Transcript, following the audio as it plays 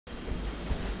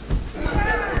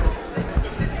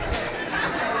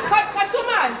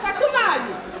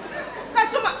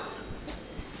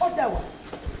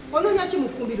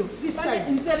fumbiro. Zisai.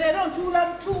 Nzerero ntula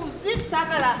mtuzi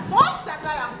sakala.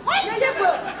 Sakala. Yebo.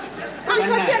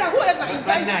 Akasera whoever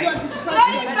invites you to this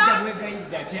family.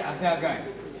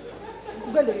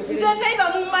 Nzerero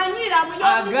mumanyira muyo.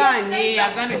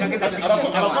 Agani takeka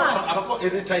abako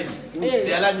anytime.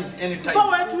 They are learning anytime.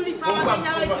 Kwa tuli fama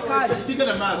nyala ikikali.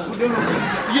 Sikana maso.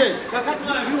 Yes, kakati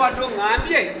biwado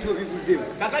ngambye tubivudde.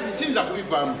 Kakati sinza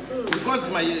kubivamu because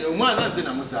my mwana nze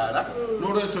na muzala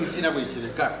n'olwenso nsina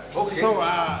bwekireka. So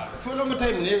for a long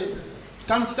time ne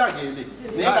kamkitagende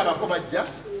naye abako bajja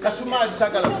Kasumali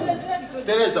sagala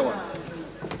Teresa wa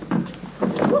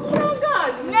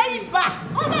neighbor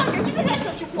obange kitu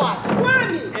kyakyo kikwata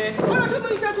Kwani ona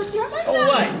tubayita kusya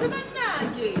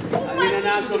sebanange Amina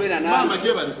nasobera na mama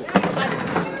jebaliko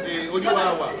oli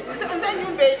wawa nze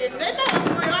nyumba ene neba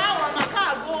omwoyo awo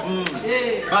amakago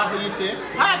bahise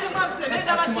ate mwakuse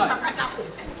nenda bakikakatako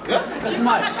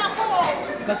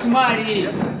Kasumali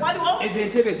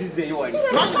ezentebe zizeyo wali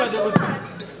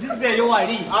zizeyo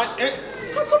wali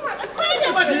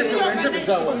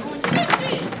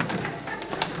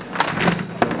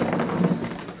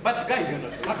but guys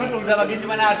akatonza abagenzi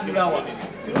banaatulawa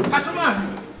Kasumali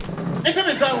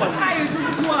entebe zawa ayo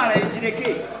tutwala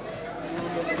ekireke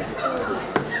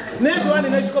nezo ane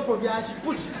n'ekikopo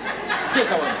byakiputi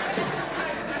teeka wano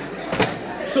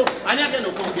so ani agenda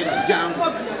okwongera jangu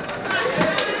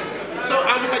so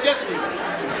I'm suggesting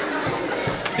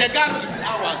the gun is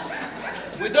ours.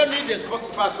 We don't need a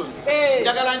spokesperson.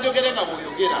 Jagala njogere nga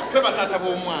boyogera fe batata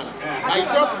b'omwana. I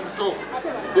talk you talk.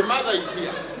 The mother is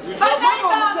here. You talk.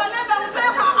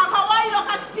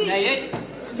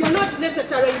 You're not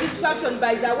necessary in this faction,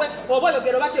 by the way. Obo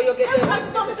yogero bato yogere.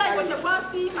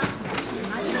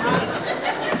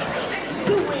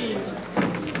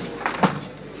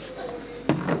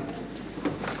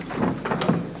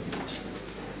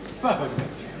 Baba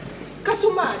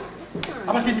Kasumali.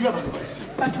 abagenyi baba basi.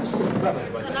 Batuse. Baba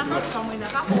basi.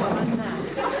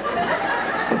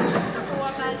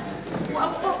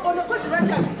 Ono kozi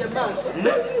lwaki atudde maaso?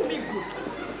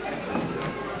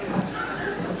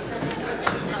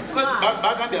 Because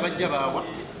bagambye abajja baawa.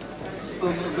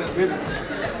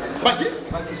 Baki?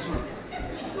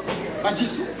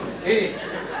 Bagisu.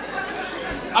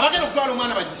 Abagenda okutwala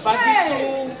omwana bagisu.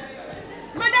 bagisu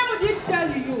Madam did tell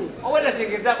you. owenda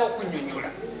tegezaako okunyonyola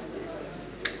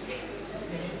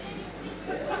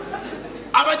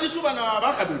Abagisu bano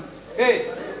abakaduni.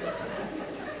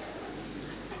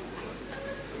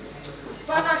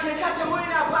 Bana kekate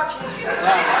mwina baki.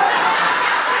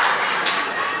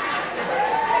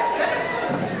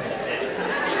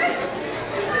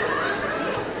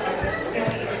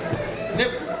 Ne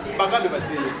bagambe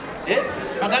baddeyo.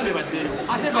 Bagambe baddeyo.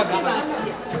 ate bagamba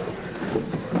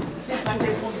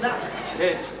Sepatefuza.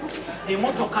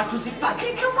 Emotoka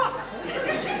tuzipakikewa.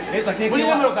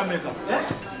 Mulina emotoka meka?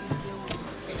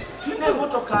 Tulina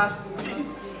emotoka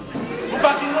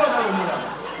Mupakingoza omulala.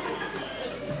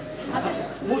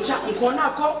 mucha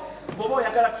nkonako bobo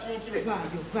oyagala tuyinkire.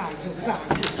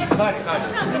 kale kale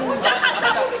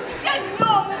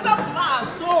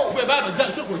Gwe baba jja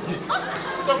sokoje.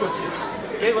 Sokoje.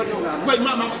 Gwe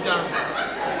mama mujja.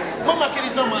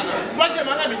 Komakiriza omwana. Lwaki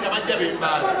mangami tabajja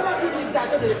bembala.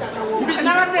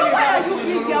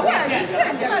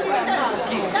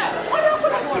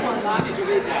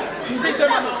 Mbise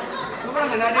mama.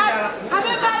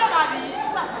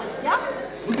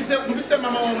 Mbise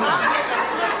mama omwana.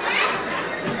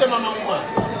 Mbise mama omwana.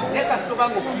 nekasitoka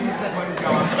ng'okkiriza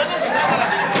twaligawa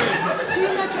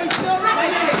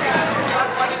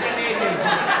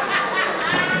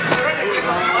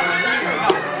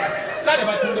kale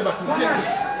batunde batunde.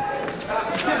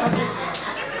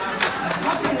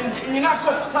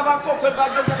 Ninako kusabako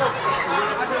kwebagenda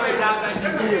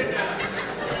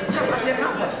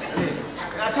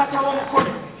tata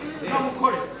w'omukole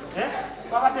n'omukole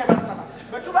babadde basaba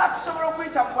bwe tuba tusobola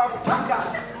okuyita mubwago paka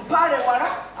mpaale wala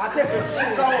ate fe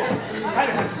tusukawo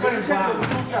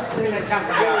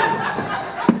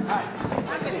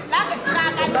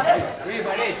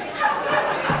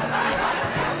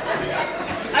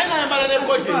Aina yambala ne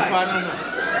koji mfanana.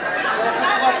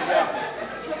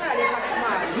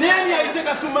 Nani aise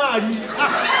Kasumali?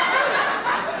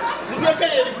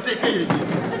 Mtuwekeye ili kutekeye.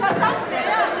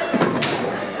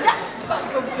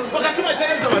 Wakasema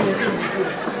Teresa wanoke mkuu.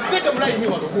 Siteke mlai ni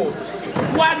wanobo.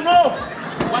 Wanobo.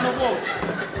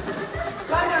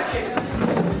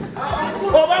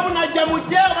 Oba munajja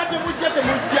mujja bate mujja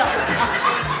temujja.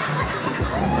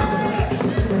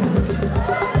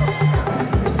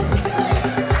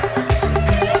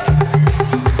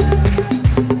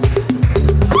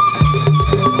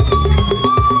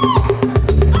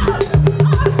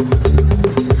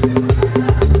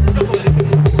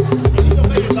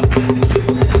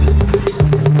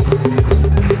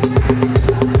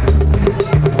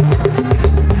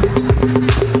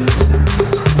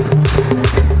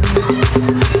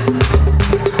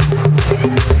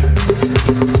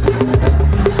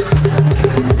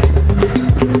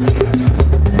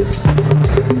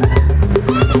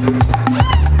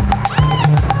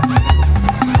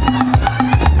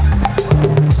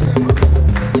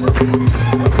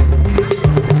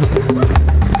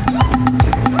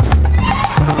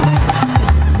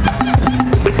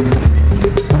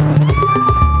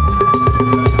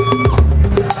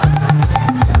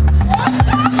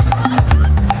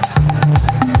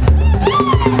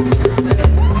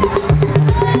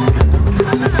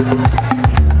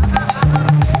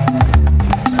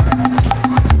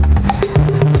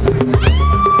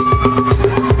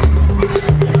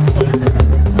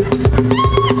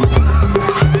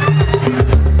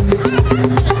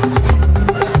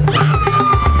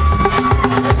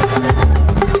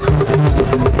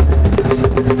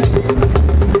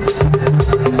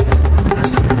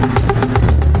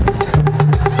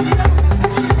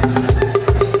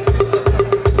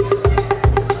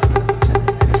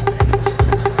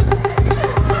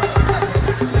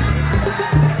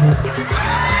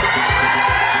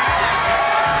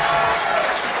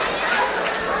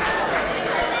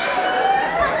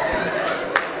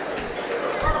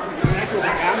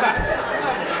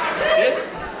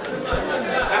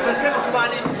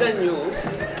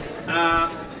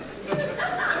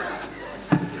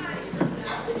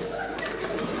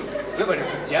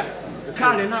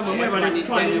 kale namwe mwebale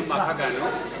kutwaniriza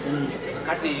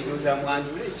kati ndoza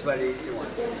Mwanjula ekibaleese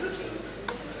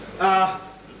wano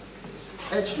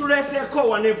ekituleeseeko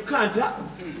wano ebukanta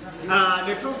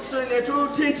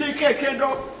netutintika ekendo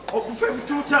okufa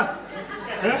ebituuta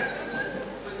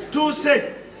tuuse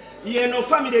yeno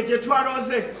famire gye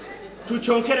twalonze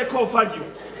tukyonkereko valyo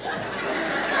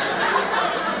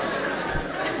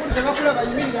tebakulaba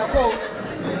yimirirako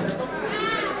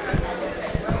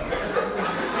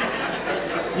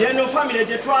yeno famire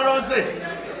gye twalonze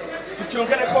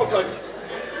tukyonkereko valyo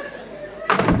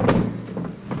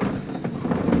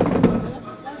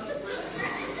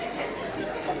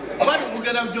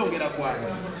mugenda kwange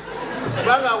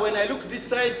kubanga when I look this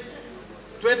side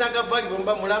twetaaga value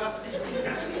bomba mulaba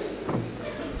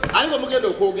aliko mugenda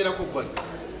okwogerako value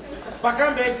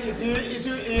bakambe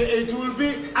it will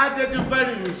be added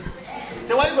value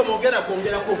tewaliko mwogera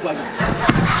kwongerako value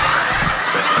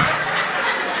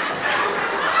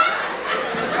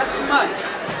Kasumali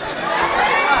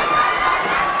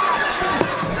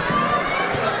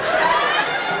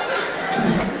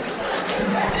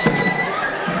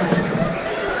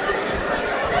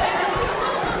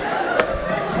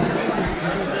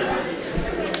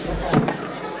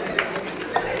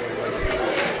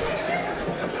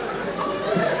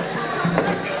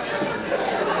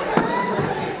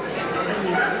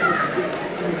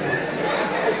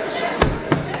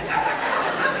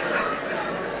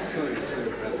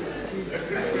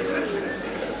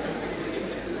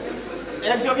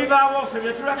ebyo bibaawo ffe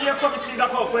bye tulabyeko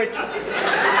bisingako okwekyo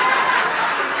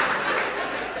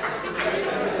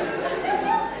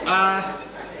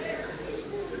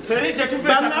feri gye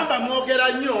bangamba mwogera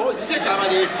nnyo kiki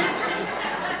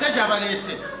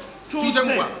ekyabaleese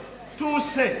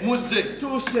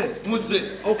tuuse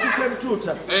okufa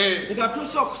ebituuta nga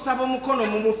tuuse okusaba omukono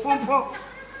mu mufumpo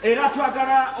era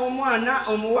twagala omwana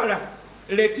omuwala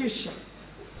Letisha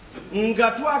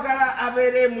nga twagala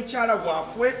abeere mukyala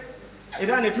waafwe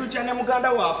era ne tuyita ne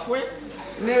muganda waafwe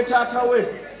ne taata we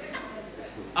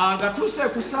nga tuuse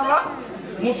kusaba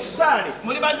mutusaale.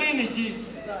 Muli baddiini ki?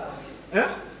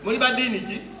 Muli baddiini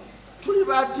ki? Tuli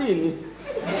baddiini.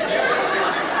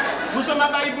 Musoma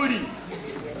Bayibuli?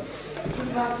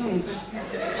 Tuli baddiini ki?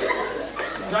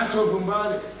 Church of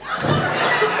Mbale.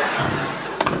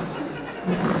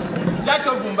 Church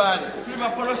of Mbale. Tuli ba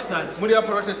Protestant. Muli ba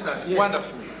Protestant. Yes.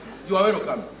 Wonderful. You are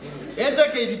welcome.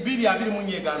 Ezekiel 2:2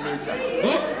 munyegamba etya?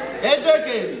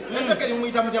 Ezekiel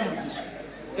muyita mutya mu Kristo?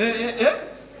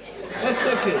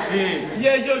 Ezekiel.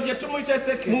 Yeyo je tumuyita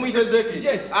Ezekiel. Mumuyita Ezekiel.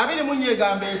 Yes. 2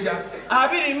 munyegamba etya?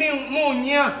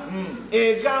 2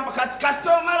 egamba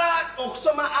kastomala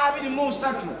okusoma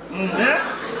 23.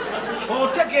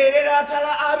 Otegeerera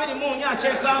atala 2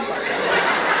 akyekamba.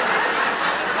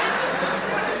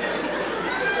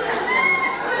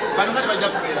 Bano kati bajja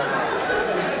kubeera.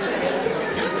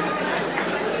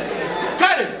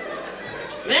 Kale,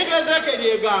 naye Ezekiel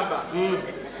egamba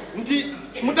nti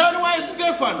mutani wa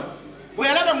Stefano bwe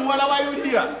yalaba muwala wa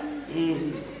Yuliya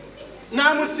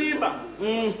n'amusimba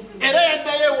era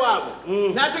yaddayo ewaabwe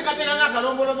n'ateekateeka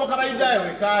ng'akalombolombo k'Abayudaaya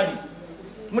we kaali.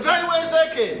 Mutani wa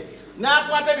Ezekiel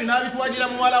n'akwata ebyo n'abitwalira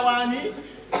muwala waani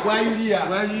wa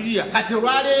Yuliya. Kati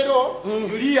olwaleero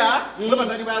Yuliya we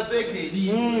batali ba Ezekiel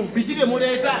biki bye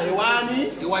muleeta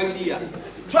ewaani ewa Yuliya?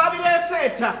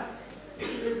 Twabireeseeta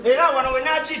era wano we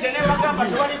n'akiyita ne bagamba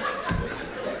tewali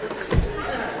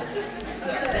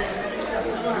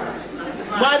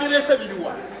mwabireese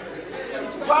biriwa?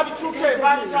 twabituute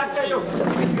babitaateyo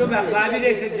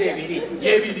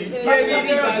ebiri.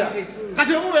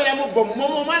 Kati omubeeramu bo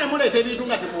omwana muleeta ebintu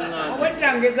nga temuŋŋamba.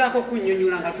 Wetangezaako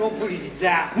kunnyonnyola nga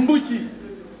tompuliriza. Mbuki?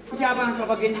 Kuti abantu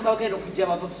abagenyi bagenda okujja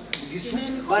bagisu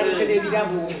balese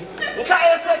n'ebirabo. Nka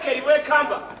Ezekiel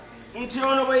bwekamba nti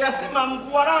ono bwe yasima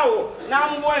mukuwalawo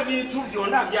n'amuwa ebintu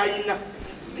byonna by'ayina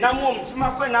n'amuwa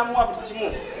omutima gwe n'amuwa buli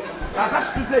kimu. Kakati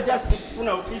tuze just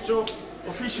kufuna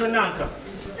official nanka.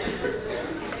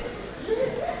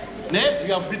 Naye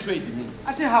you have betrayed me.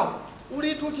 Ate how?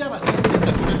 Uliita otya abasajja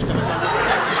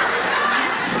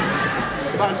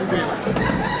bantu bwe bati?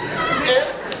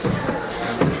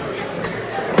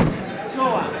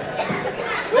 Noa.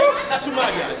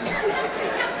 Kasumali ali.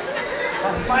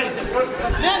 Kasumali.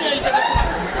 Nani ayise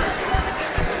Kasumali?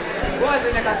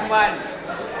 Boze ne Kasumali.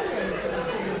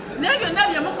 Nebyo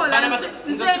nabyo mukola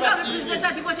nze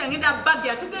representative kyangenda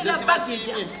bagya tugenda bagya.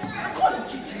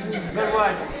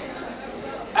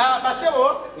 Basebo?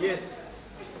 Yes.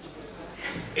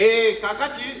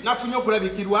 Kakati nafunye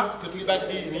okulabikirwa tetuli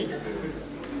baddiini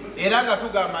era nga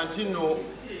tugamba nti nno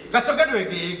kasoke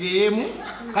twegeyegeyeemu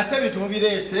kase ebintu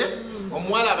mubireese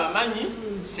omuwala abamanyi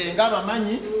senga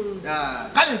abamanyi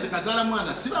kale nze kazaala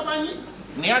mwana sibamanyi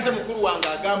naye ate mukulu wange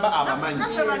agamba abamanyi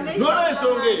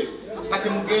n'olwensonga eyo kati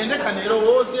mugende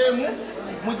kaneerowoozeemu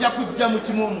mujja kujja mu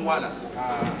kimu omuwala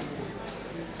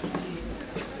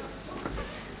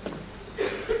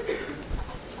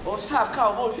osaka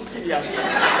oba oli serious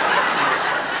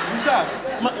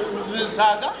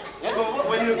nsaaga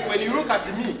when you look at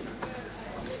me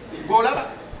golaba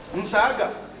nsaaga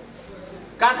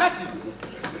kakati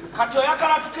kati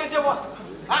oyagala tukendebwa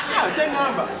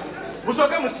kyeŋŋamba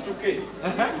musooke musituke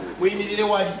muyimirire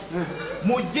wali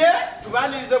mujje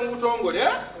tubanirize mu butongole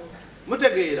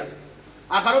mutegeera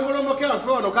akalombolombo kewaffe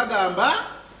wano kagamba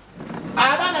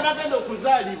abaana bagenda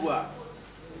okuzaalibwa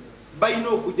balina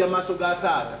okujja maaso ga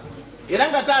taata era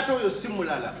nga taata oyo si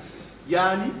mulala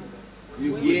yani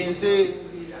yenze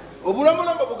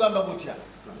obulombolombo bugamba butya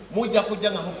mujja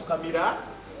kujja nga mufukamira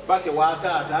pake wa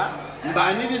taata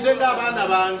mbanirize ng'abaana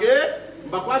bange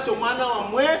mbakwase omwana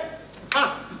wammwe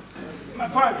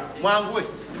mwanguwe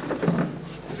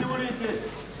sibulite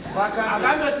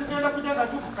agambe tugenda kujja nga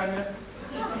tufukamira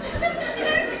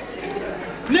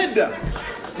nedda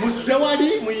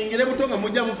tewali muyingire buto nga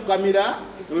mujja mufukamira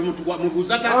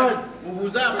mubuuza taata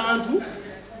mubuuza abantu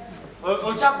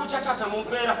okyakuca taata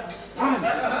mumpeera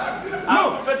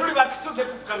ffe tuli bakisu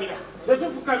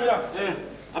tetufukamira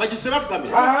abakisi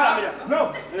tebafukamira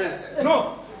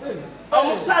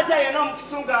omusajja yena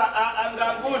omukisu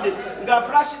nga gundi nga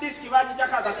flash disk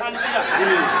bagijako agasandikira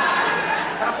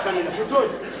tafukamira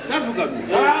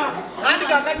tafukamira andi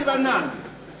kakati bannange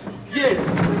yes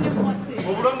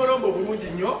obulombolombo bulungi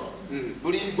nnyo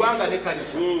buli ggwanga ne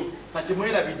kalisa kati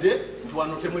mwerabidde nti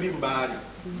wano temuli mbaali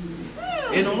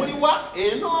eno muliwa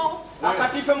eno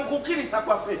akati ffe mukukkirisa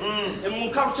kwaffe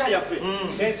munkaluca yaffe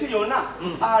ensi yonna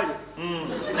mpaale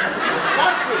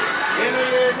kaffe eno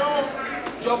yeeno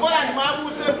kyovola ni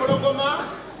mwabuuse empologoma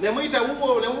nemuyita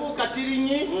wuwo nemubuuka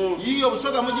tirinyi yiyo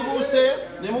obusoga mugibuuse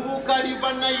nemubuuka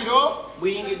liva nairo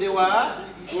buyingidde wa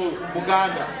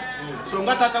buganda so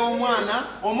nga taata w'omwana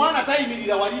omwana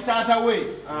tayimirira wali taata we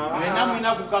mwena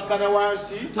mwina kukakkana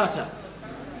wansi tata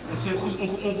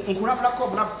nkulabulako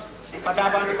obulabusi badde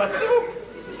abantu basibu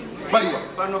baliwa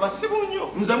bano basibu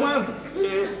nnyo nze mwange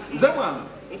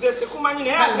nze sikumanyi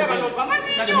naye ate bano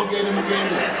mpamanyi kale mugende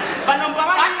bano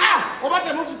mpamanyi oba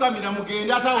temufukamira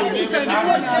mugende ate awo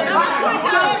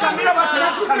fukamira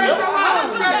baterafukamira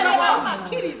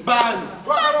baani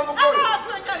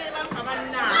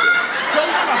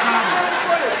tolina bakaamu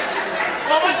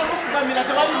oba temufukamira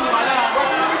tewali muwala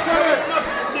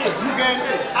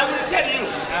mugende I will tell you.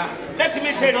 Let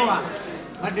me tell you.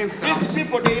 These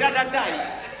people, they rather die.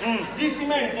 These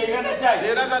men, they rather die.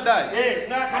 They rather die.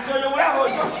 Na kati oyo mulaho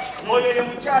oyo ye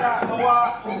mukyala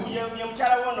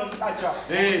wono omusajja.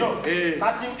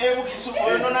 Kati ebukisu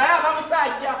oyo no naye aba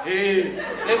musajja.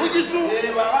 Ebukisu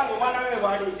babanga omwana we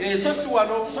wali. So si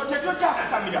wano. So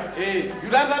tetokyafukamira. You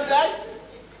rather die?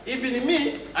 Even me,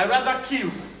 I rather kill.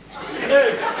 I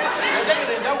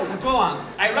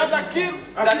rather kill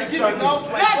than giving out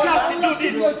my Let us do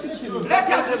this. Let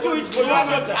us do it for your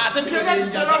daughter.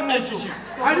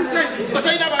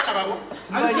 Otalina baana babo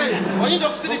oyinza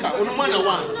okusirika ono mwana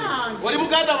wange oli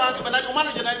muganda wange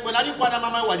omwana bwe nali nkwana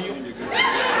mama we waliyo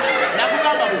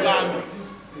nakugamba buganda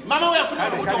mama we yafuna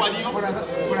olubuto waliyo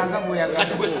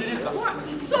kati gwe sirika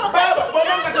baba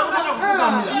bwobanga tekugenda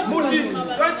kufukamira mutini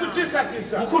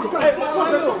mukulu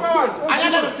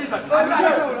ayagala okutisatisa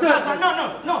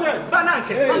no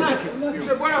bananke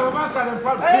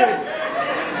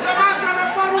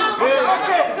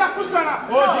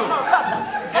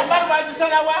embalu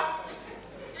bagisalawa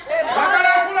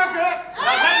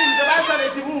akati nze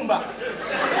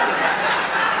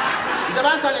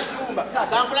bansala ekibumba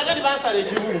kankulage ni bansala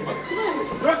ekibumba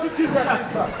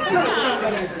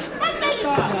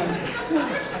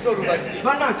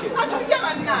bananke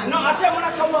no ate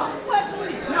mulakawa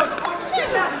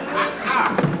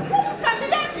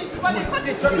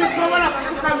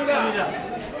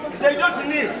they don't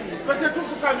need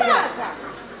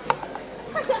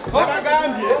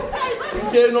babagambye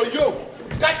ngeno yo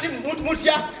kati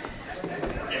mutya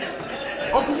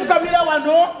okufukamira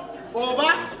wano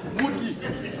oba muti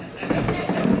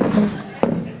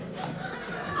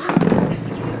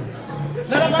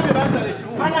nabagambye bansala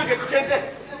ekibumba banange tukende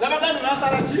nabagambye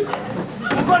bansala ki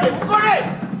mukole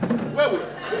wewe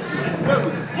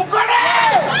mukole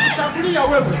sambulia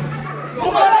wewe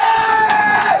mukole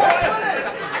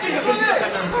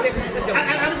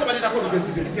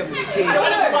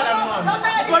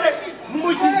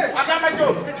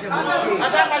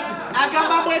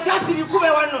agamba mwesasi likube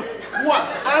wano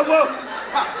abo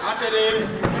aterere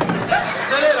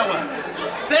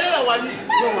terera wali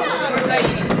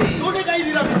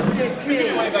wegayirira biki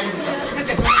wegayirira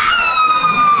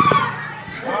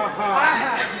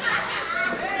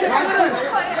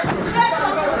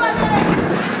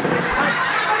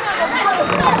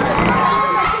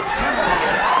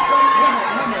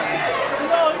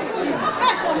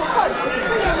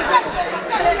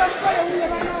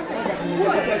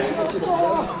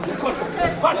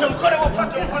Pata mkole wa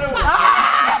pata mkole wa.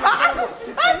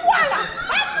 Atwala.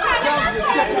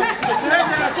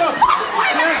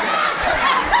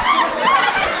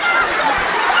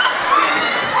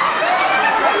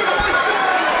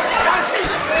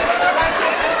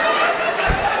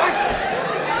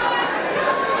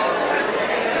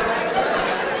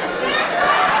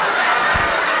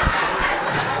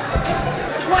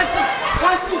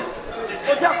 Wasi.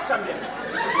 Ojafuka mbele.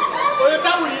 Oyo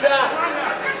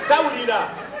tawulira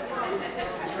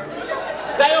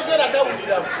tayogera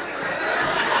tawulira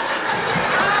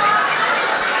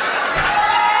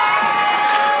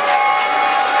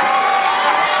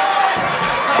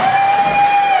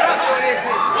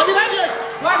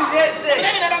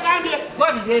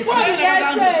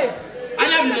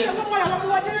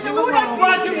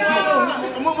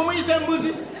mumuyise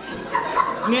embuzi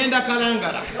ngenda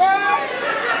kalangala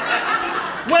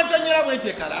bwetonyera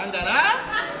bwete kalangala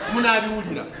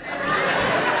munabiwulira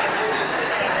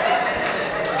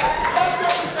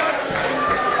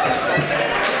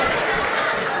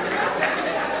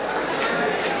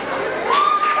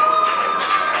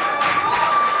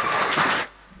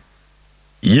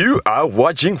You are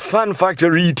watching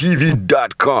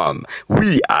FunFactoryTV.com.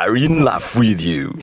 We are in love with you.